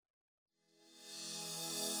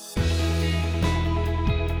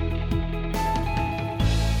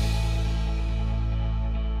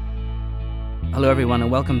Hello everyone and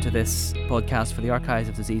welcome to this podcast for the Archives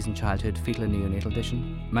of Disease in Childhood Fetal and Neonatal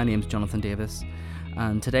Edition. My name is Jonathan Davis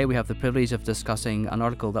and today we have the privilege of discussing an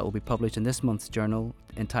article that will be published in this month's journal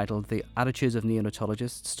entitled The Attitudes of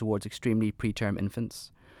Neonatologists Towards Extremely Preterm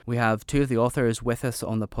Infants. We have two of the authors with us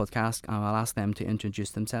on the podcast and I'll ask them to introduce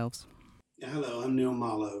themselves. Hello, I'm Neil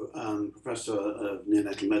Marlowe, Professor of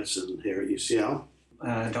Neonatal Medicine here at UCL.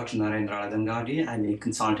 Dr. Narendra Ladangadi. I'm a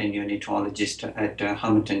consultant neonatologist at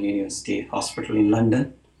Hamilton University Hospital in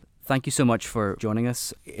London. Thank you so much for joining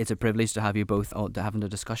us. It's a privilege to have you both having a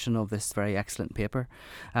discussion of this very excellent paper.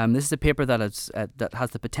 This is a paper that has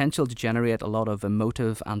the potential to generate a lot of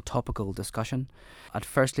emotive and topical discussion. I'd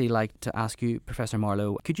firstly like to ask you, Professor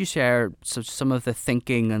Marlowe, could you share some of the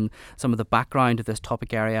thinking and some of the background of this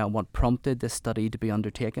topic area and what prompted this study to be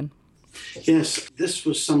undertaken? Yes, this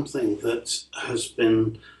was something that has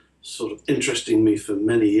been sort of interesting me for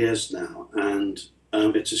many years now, and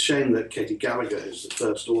it's a shame that Katie Gallagher, who's the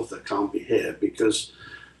first author, can't be here because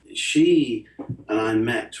she and I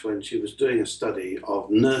met when she was doing a study of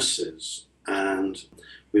nurses, and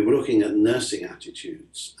we were looking at nursing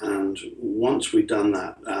attitudes, and once we'd done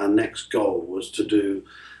that, our next goal was to do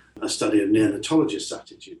a study of neonatologists'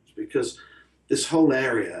 attitudes, because this whole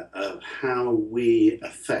area of how we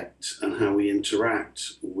affect and how we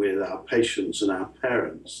interact with our patients and our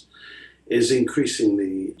parents is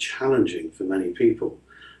increasingly challenging for many people.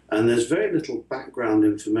 And there's very little background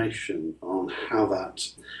information on how that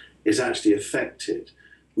is actually affected.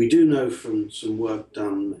 We do know from some work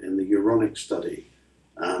done in the Euronic study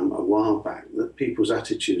a while back that people's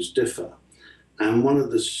attitudes differ. And one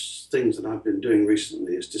of the things that I've been doing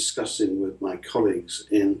recently is discussing with my colleagues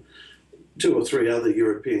in 2 or 3 other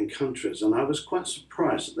European countries, and I was quite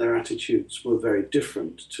surprised that their attitudes were very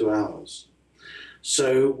different to ours.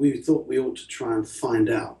 So we thought we ought to try and find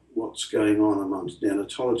out what's going on amongst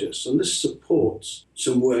neonatologists, and this supports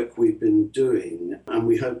some work we've been doing, and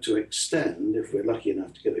we hope to extend, if we're lucky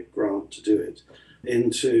enough to get a grant to do it,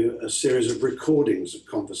 into a series of recordings of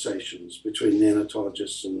conversations between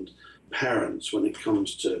neonatologists and parents when it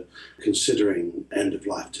comes to considering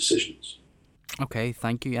end-of-life decisions. Okay,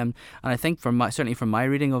 thank you. And I think certainly from my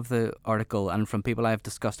reading of the article and from people I've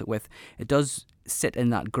discussed it with, it does sit in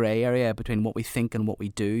that grey area between what we think and what we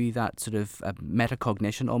do, that sort of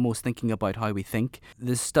metacognition, almost thinking about how we think.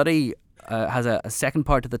 The study has a second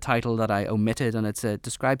part to the title that I omitted, and it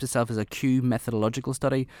describes itself as a Q methodological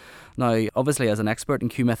study. Now, obviously, as an expert in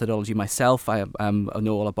Q methodology myself, I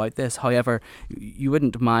know all about this. However, you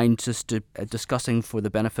wouldn't mind just discussing for the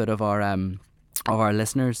benefit of our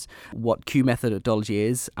listeners what Q methodology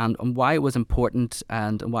is and why it was important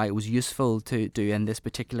and why it was useful to do in this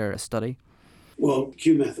particular study? Well,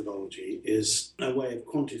 Q methodology is a way of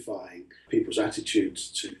quantifying people's attitudes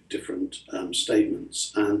to different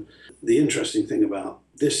statements. And the interesting thing about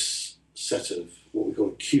this set of what we call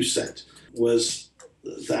a Q set was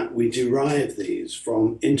that we derived these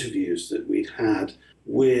from interviews that we'd had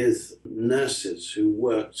with nurses who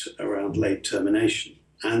worked around late termination.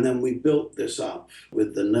 And then we built this up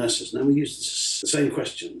with the nurses. And then we used the same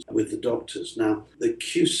questions with the doctors. Now, the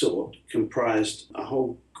Q sort comprised a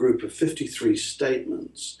whole group of 53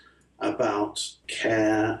 statements about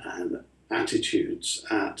care and attitudes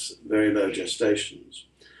at very low gestations.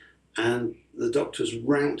 And the doctors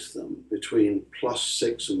ranked them between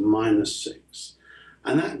 +6 and -6.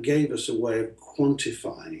 And that gave us a way of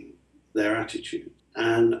quantifying their attitude.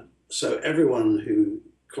 And so everyone who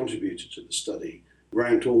contributed to the study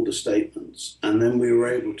ranked all the statements, and then we were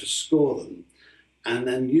able to score them. And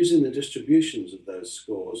then using the distributions of those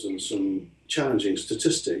scores and some challenging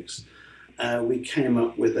statistics, we came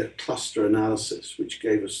up with a cluster analysis, which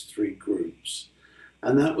gave us 3 groups.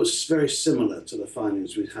 And that was very similar to the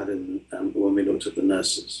findings we had when we looked at the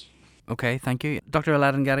nurses. Okay, thank you. Dr.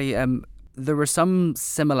 Ladangadi, there were some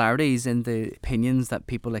similarities in the opinions that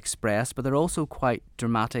people expressed, but there are also quite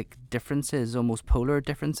dramatic differences, almost polar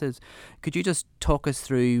differences. Could you just talk us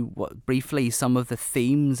through briefly some of the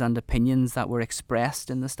themes and opinions that were expressed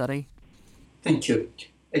in the study? Thank you.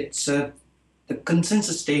 It's the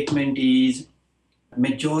consensus statement is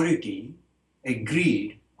majority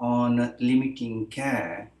agreed on limiting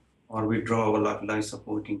care or withdrawal of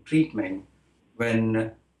life-supporting treatment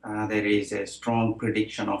when there is a strong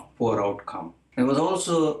prediction of poor outcome. There was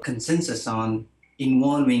also consensus on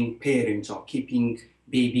involving parents or keeping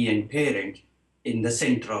baby and parent in the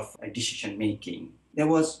center of decision making. There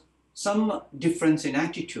was some difference in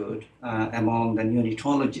attitude among the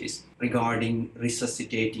neonatologists regarding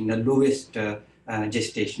resuscitating the lowest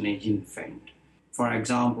gestation age infant. For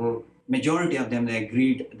example, majority of them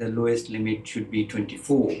agreed the lowest limit should be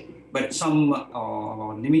 24. But some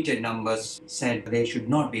limited numbers said there should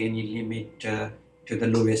not be any limit to the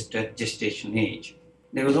lowest gestation age.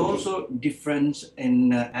 There was also difference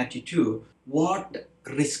in attitude. What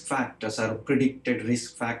risk factors or predicted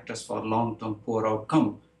risk factors for long-term poor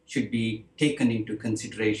outcome should be taken into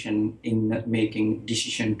consideration in making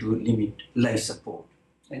decision to limit life support?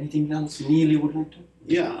 Anything else Neil you would like to?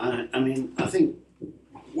 Yeah, I think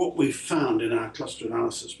what we found in our cluster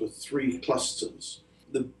analysis were 3 clusters.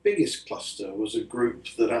 The biggest cluster was a group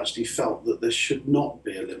that actually felt that there should not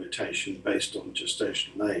be a limitation based on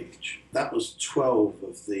gestational age. That was 12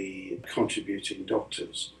 of the contributing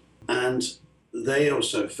doctors. And they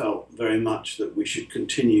also felt very much that we should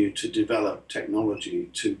continue to develop technology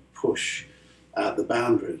to push the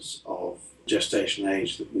boundaries of gestational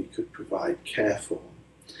age that we could provide care for.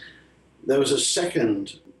 There was a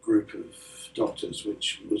second group of doctors,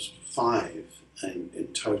 which was 5 in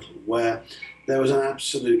total, where there was an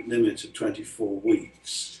absolute limit of 24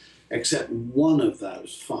 weeks, except one of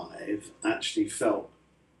those 5 actually felt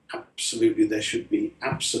absolutely there should be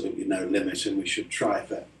absolutely no limit and we should try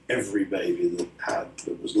for every baby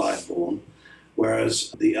that was live-born,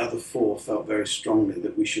 whereas the other 4 felt very strongly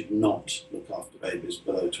that we should not look after babies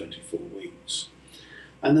below 24 weeks.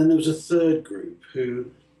 And then there was a third group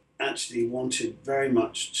who actually wanted very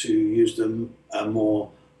much to use a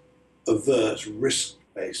more overt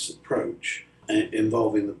risk-based approach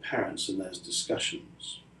involving the parents in those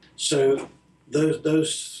discussions. So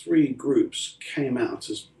those 3 groups came out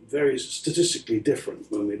as very statistically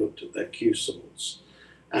different when we looked at their Q sorts,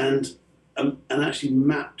 and actually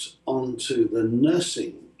mapped onto the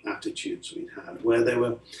nursing attitudes we had, where there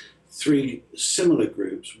were 3 similar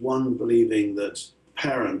groups, one believing that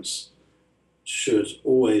parents should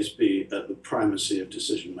always be at the primacy of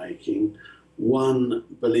decision making, one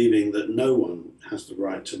believing that no one has the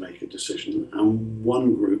right to make a decision, and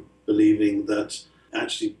one group believing that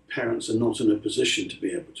actually parents are not in a position to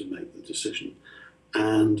be able to make the decision,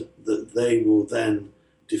 and that they will then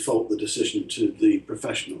default the decision to the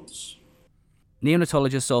professionals.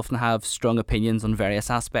 Neonatologists often have strong opinions on various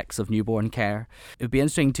aspects of newborn care. It would be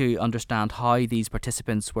interesting to understand how these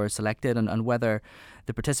participants were selected and whether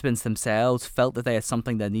the participants themselves felt that they had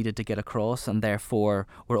something they needed to get across and therefore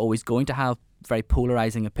were always going to have very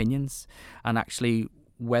polarising opinions, and actually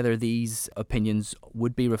whether these opinions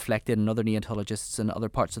would be reflected in other neonatologists in other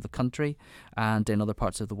parts of the country and in other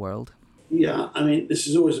parts of the world. Yeah, this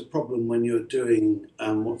is always a problem when you're doing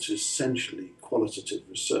what's essentially qualitative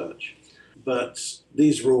research. But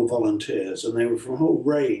these were all volunteers, and they were from a whole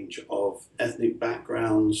range of ethnic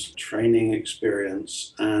backgrounds, training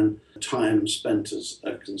experience, and time spent as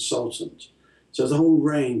a consultant. So there's a whole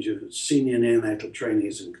range of senior neonatal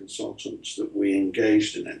trainees and consultants that we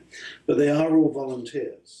engaged in it. But they are all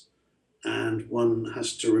volunteers, and one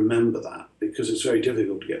has to remember that, because it's very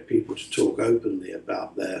difficult to get people to talk openly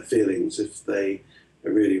about their feelings if they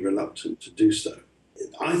are really reluctant to do so.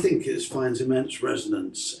 I think it finds immense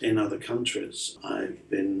resonance in other countries. I've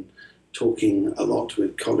been talking a lot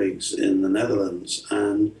with colleagues in the Netherlands,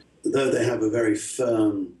 and though they have a very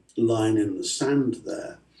firm line in the sand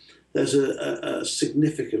there, there's a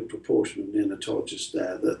significant proportion of neonatologists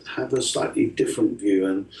there that have a slightly different view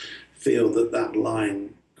and feel that that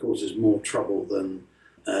line causes more trouble than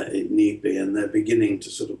it need be, and they're beginning to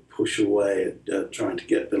sort of push away at trying to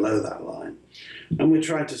get below that line. And we're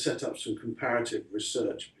trying to set up some comparative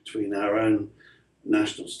research between our own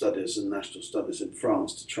national studies and national studies in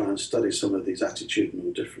France to try and study some of these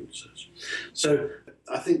attitudinal differences. So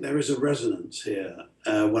I think there is a resonance here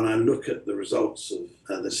when I look at the results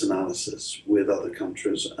of this analysis with other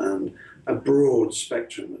countries and a broad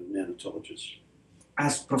spectrum of neonatologists.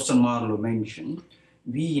 As Professor Marlowe mentioned,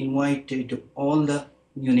 we invited all the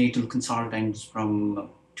neonatal consultants from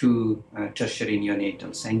 2 tertiary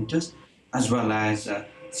neonatal centers, as well as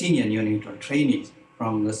senior neonatal trainees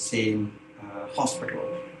from the same hospital.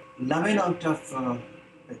 11 out of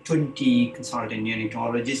 20 consultant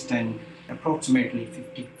neonatologists and approximately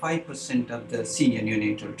 55% of the senior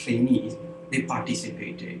neonatal trainees, they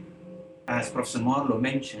participated. As Professor Marlowe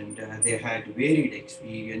mentioned, they had varied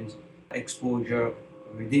experience, exposure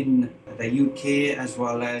within the UK as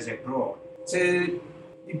well as abroad. So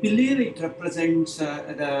we believe it represents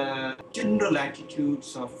the general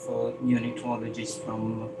attitudes of neonatologists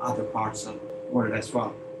from other parts of the world as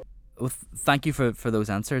well. Well, thank you for those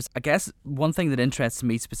answers. I guess one thing that interests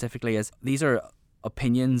me specifically is these are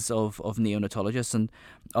opinions of neonatologists, and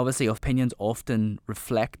obviously opinions often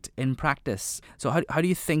reflect in practice. So how do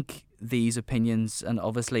you think these opinions, and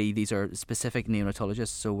obviously these are specific neonatologists,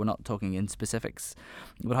 so we're not talking in specifics,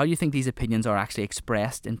 but how do you think these opinions are actually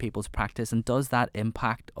expressed in people's practice, and does that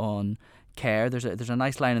impact on care? There's a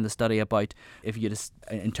nice line in the study about if you just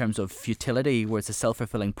in terms of futility, where it's a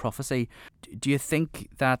self-fulfilling prophecy. Do you think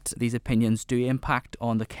that these opinions do impact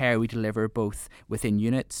on the care we deliver, both within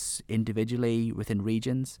units, individually, within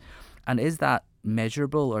regions, and is that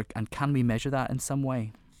measurable, and can we measure that in some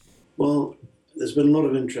way? Well, there's been a lot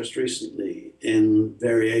of interest recently in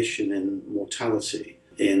variation in mortality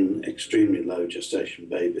in extremely low gestation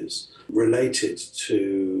babies related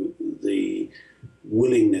to the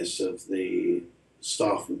willingness of the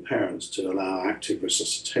staff and parents to allow active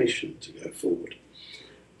resuscitation to go forward.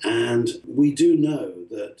 And we do know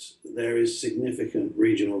that there is significant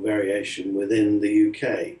regional variation within the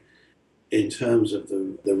UK in terms of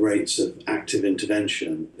the rates of active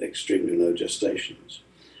intervention at extremely low gestations.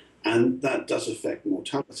 And that does affect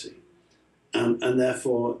mortality. And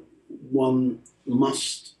therefore, one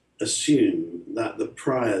must assume that the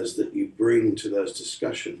priors that you bring to those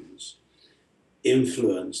discussions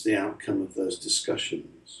influence the outcome of those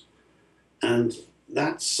discussions. And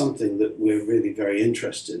that's something that we're really very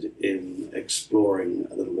interested in exploring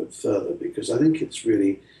a little bit further, because I think it's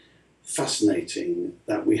really fascinating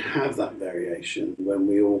that we have that variation when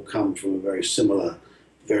we all come from a very similar,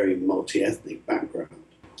 very multi-ethnic background.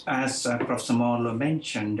 As Professor Marlowe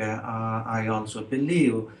mentioned, I also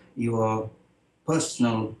believe your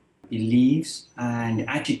personal beliefs and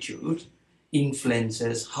attitudes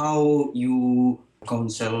influences how you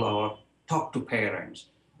counsel or talk to parents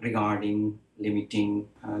regarding limiting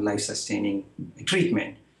life-sustaining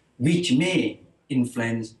treatment, which may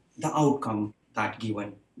influence the outcome that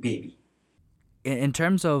given baby. In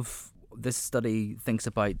terms of this study thinks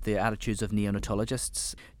about the attitudes of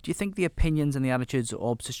neonatologists, do you think the opinions and the attitudes of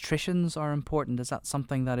obstetricians are important? Is that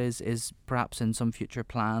something that is perhaps in some future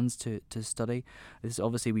plans to study?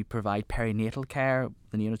 Obviously we provide perinatal care.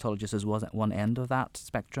 The neonatologist is one end of that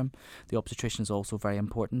spectrum. The obstetrician is also very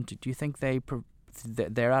important. Do you think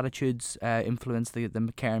their attitudes influence the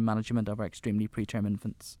care and management of our extremely preterm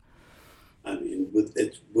infants? I mean,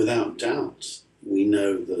 without doubt, we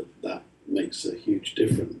know that makes a huge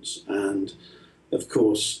difference. And of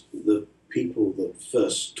course, the people that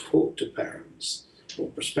first talk to parents or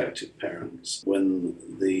prospective parents when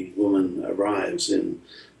the woman arrives in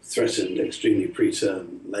threatened, extremely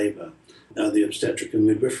preterm labour are the obstetric and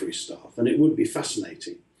midwifery staff. And it would be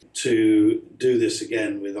fascinating to do this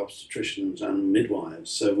again with obstetricians and midwives,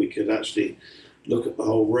 so we could actually look at the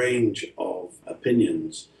whole range of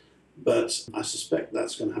opinions. But I suspect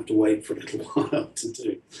that's going to have to wait for a little while to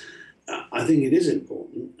do. I think it is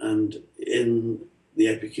important, and in the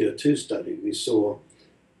Epicure 2 study, we saw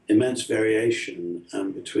immense variation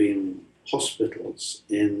between hospitals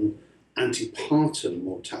in antepartum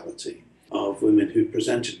mortality of women who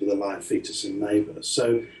presented with a live fetus in labour.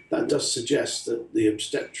 So that does suggest that the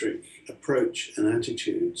obstetric approach and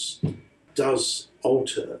attitudes does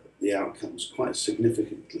alter the outcomes quite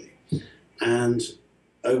significantly. And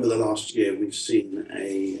over the last year, we've seen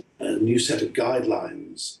a new set of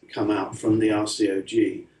guidelines come out from the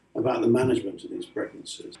RCOG about the management of these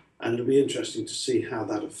pregnancies. And it'll be interesting to see how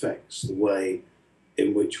that affects the way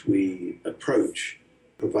in which we approach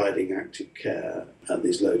providing active care at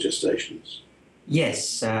these low gestations.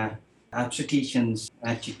 Yes, obstetricians'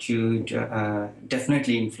 attitude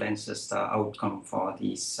definitely influences the outcome for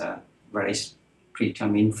these very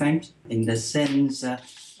preterm infants, in the sense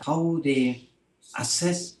how they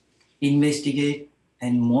assess, investigate,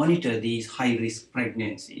 and monitor these high-risk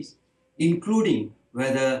pregnancies, including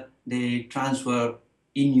whether they transfer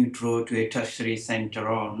in utero to a tertiary center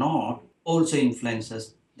or not, also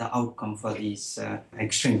influences the outcome for these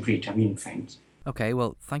extreme preterm infants. Okay,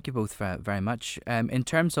 well, thank you both very much. In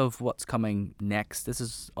terms of what's coming next, this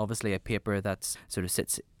is obviously a paper that sort of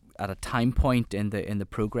sits at a time point in the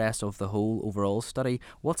progress of the whole overall study.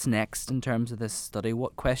 What's next in terms of this study?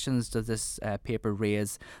 What questions does this paper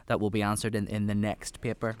raise that will be answered in the next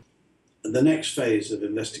paper? The next phase of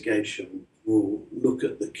investigation will look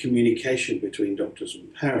at the communication between doctors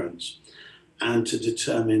and parents, and to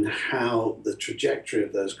determine how the trajectory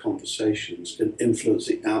of those conversations can influence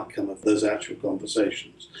the outcome of those actual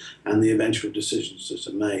conversations and the eventual decisions that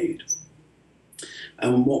are made.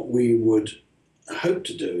 And what we would hope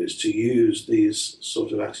to do is to use these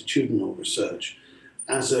sort of attitudinal research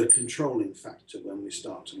as a controlling factor when we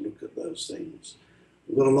start to look at those things.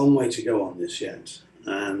 We've got a long way to go on this yet,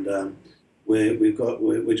 and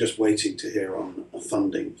we're just waiting to hear on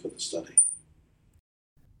funding for the study.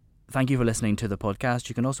 Thank you for listening to the podcast.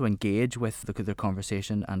 You can also engage with the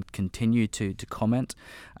conversation and continue to comment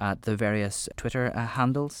at the various Twitter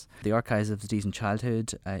handles. The Archives of Disease in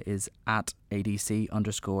Childhood is at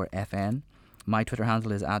ADC_FN. My Twitter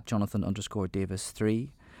handle is at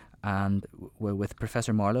Jonathan_Davis3. And with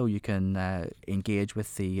Professor Marlowe, you can engage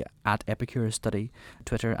with the at Epicure Study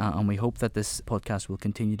Twitter, and we hope that this podcast will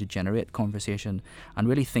continue to generate conversation and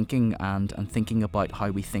really thinking and thinking about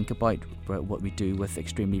how we think about what we do with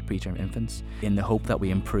extremely preterm infants, in the hope that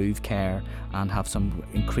we improve care and have some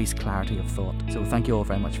increased clarity of thought. So thank you all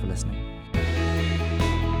very much for listening.